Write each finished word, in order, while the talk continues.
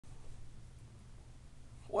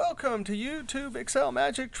Welcome to YouTube Excel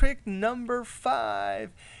Magic Trick number 5.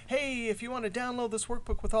 Hey, if you want to download this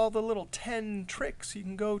workbook with all the little 10 tricks, you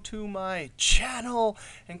can go to my channel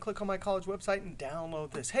and click on my college website and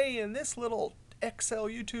download this. Hey, in this little Excel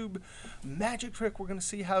YouTube magic trick, we're going to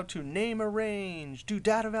see how to name a range, do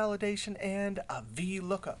data validation, and a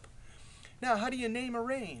VLOOKUP. Now, how do you name a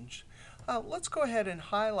range? Let's go ahead and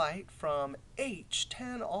highlight from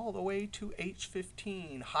H10 all the way to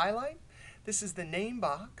H15. Highlight. This is the name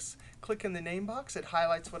box. Click in the name box. It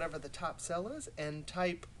highlights whatever the top cell is, and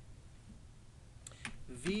type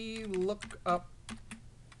VLOOKUP.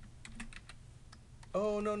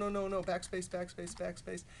 Oh, no. Backspace, backspace,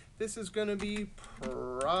 backspace. This is going to be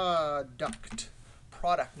product.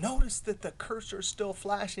 Notice that the cursor is still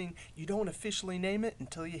flashing. You don't officially name it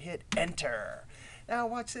until you hit enter. Now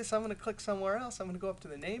watch this. I'm going to click somewhere else. I'm going to go up to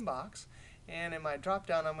the name box, and in my drop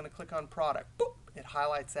down I'm going to click on product. Boop. It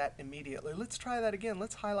highlights that immediately. Let's try that again.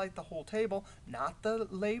 Let's highlight the whole table, not the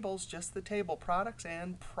labels, just the table, products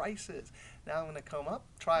and prices. Now I'm going to come up,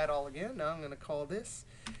 try it all again. Now I'm going to call this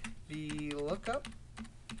VLOOKUP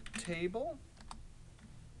table.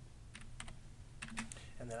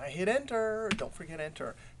 And then I hit enter. Don't forget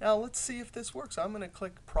enter. Now let's see if this works. I'm going to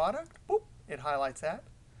click product. Boop. It highlights that.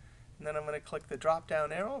 And then I'm going to click the drop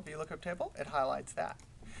down arrow, VLOOKUP table. It highlights that.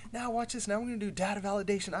 Now watch this. Now we're going to do data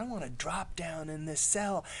validation. I want to drop down in this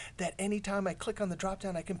cell that anytime I click on the drop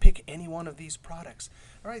down, I can pick any one of these products.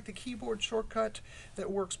 All right, the keyboard shortcut that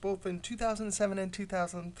works both in 2007 and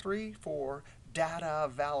 2003 for data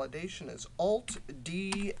validation is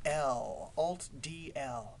Alt-DL.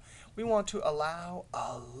 Alt-DL. We want to allow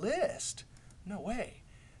a list. No way.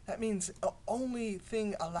 That means the only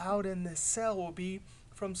thing allowed in this cell will be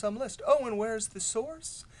from some list. Oh, and where's the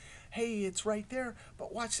source? Hey, it's right there.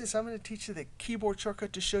 But watch this. I'm going to teach you the keyboard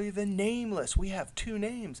shortcut to show you the name list. We have two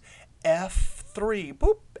names. F3.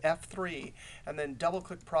 Boop. F3. And then double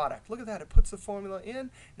click product. Look at that. It puts the formula in.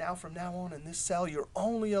 Now from now on in this cell, you're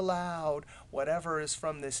only allowed whatever is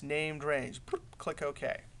from this named range. Boop. Click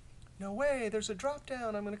OK. No way. There's a drop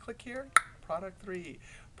down. I'm going to click here. Product 3.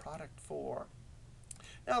 Product 4.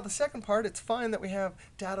 Now the second part, it's fine that we have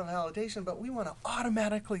data validation, but we want to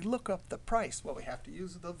automatically look up the price. Well, we have to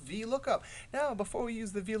use the VLOOKUP. Now, before we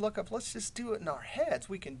use the VLOOKUP, let's just do it in our heads.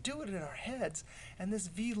 We can do it in our heads, and this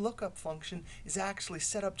VLOOKUP function is actually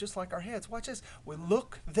set up just like our heads. Watch this. We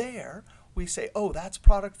look there. We say, oh, that's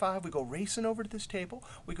product 5. We go racing over to this table.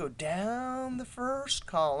 We go down the first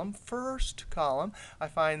column. I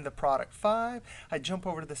find the product 5. I jump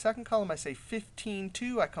over to the second column. I say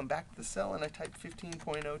 15.2. I come back to the cell and I type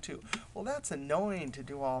 15.02. Well, that's annoying to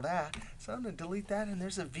do all that. So I'm going to delete that, and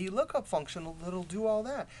there's a VLOOKUP function that'll do all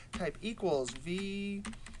that. Type equals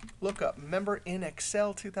VLOOKUP. Remember, in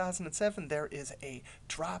Excel 2007, there is a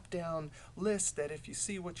drop-down list that if you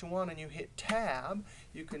see what you want and you hit tab,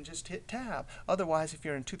 you can just hit tab. Otherwise, if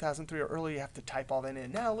you're in 2003 or earlier, you have to type all that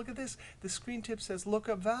in. Now, look at this. The screen tip says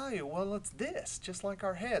lookup value. Well, it's this, just like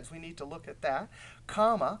our heads. We need to look at that.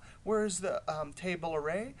 Comma, where's the table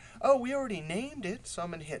array? Oh, we already named it, so I'm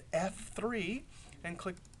going to hit F3 and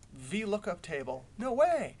click VLOOKUP table. No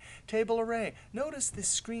way. Table array. Notice this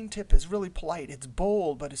screen tip is really polite. It's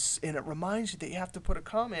bold, but and it reminds you that you have to put a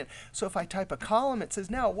comma in. So if I type a column, it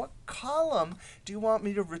says, now, what column do you want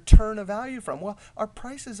me to return a value from? Well, our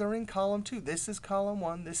prices are in column 2. This is column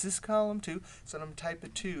 1. This is column 2. So I'm going to type a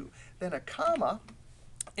 2. Then a comma.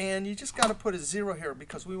 And you just got to put a 0 here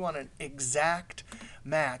because we want an exact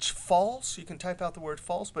match. False, you can type out the word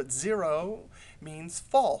false, but 0 means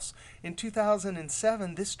false. In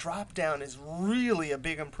 2007, this drop down is really a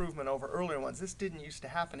big improvement over earlier ones. This didn't used to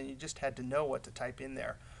happen, and you just had to know what to type in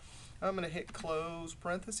there. I'm going to hit close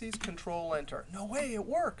parentheses, Control Enter. No way, it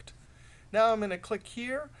worked. Now I'm going to click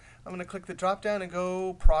here. I'm going to click the drop down and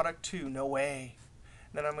go product 2. No way.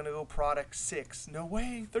 Then I'm going to go product 6. No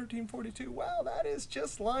way, 1342. Wow, that is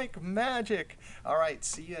just like magic. All right,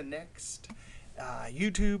 see you next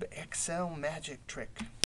YouTube Excel magic trick.